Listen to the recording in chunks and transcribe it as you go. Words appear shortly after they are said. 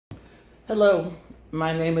Hello,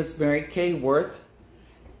 my name is Mary Kay Worth,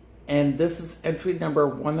 and this is entry number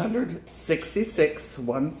 166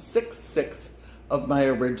 of my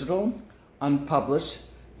original, unpublished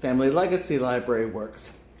Family Legacy Library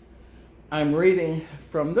works. I'm reading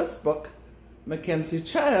from this book, MacKenzie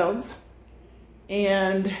Childs,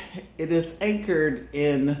 and it is anchored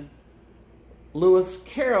in Lewis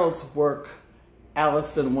Carroll's work,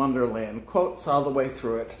 Alice in Wonderland, quotes all the way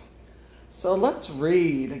through it. So let's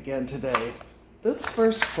read again today. This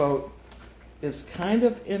first quote is kind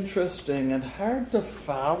of interesting and hard to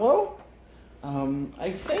follow. I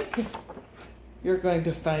think you're going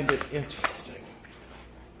to find it interesting.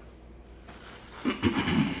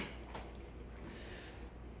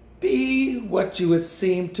 Be what you would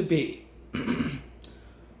seem to be.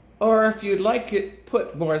 Or if you'd like it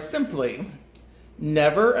put more simply,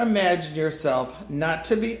 never imagine yourself not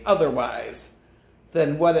to be otherwise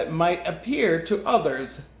than what it might appear to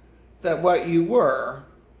others that what you were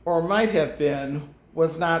or might have been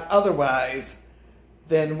was not otherwise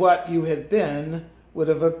than what you had been would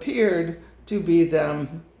have appeared to be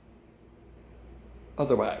them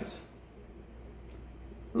otherwise.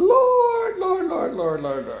 Lord, Lord, Lord, Lord,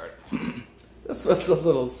 Lord, Lord. This was a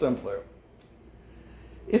little simpler.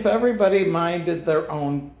 If everybody minded their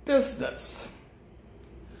own business,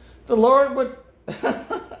 the Lord would,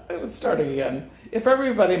 I was starting again. If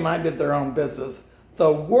everybody minded their own business,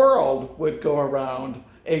 the world would go around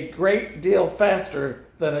a great deal faster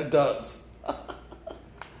than it does.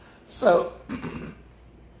 So,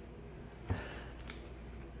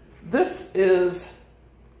 this is,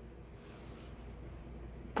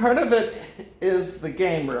 part of it is the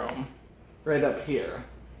game room, right up here.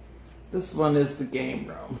 This one is the game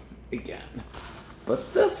room, again.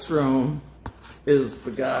 But this room is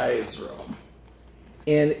the guy's room.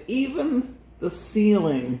 And even the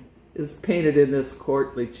ceiling is painted in this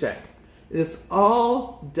courtly check. It's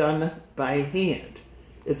all done by hand.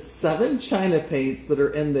 It's 7 China paints that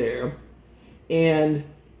are in there, and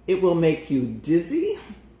it will make you dizzy,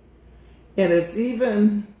 and it's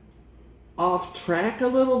even off track a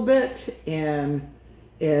little bit, and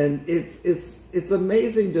it's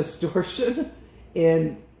amazing distortion,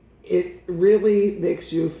 and it really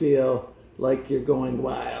makes you feel like you're going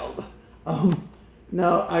wild.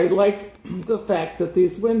 Now, I like the fact that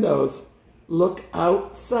these windows look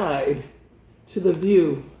outside to the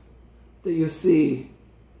view that you see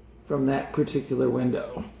from that particular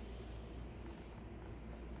window.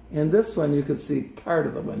 And this one, you can see part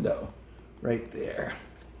of the window right there.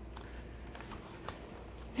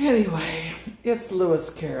 Anyway, it's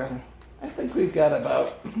Lewis Carroll. I think we've got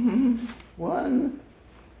about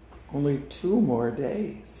only 2 more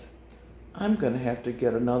days. I'm going to have to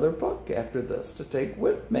get another book after this to take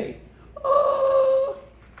with me. Oh!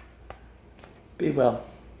 Be well.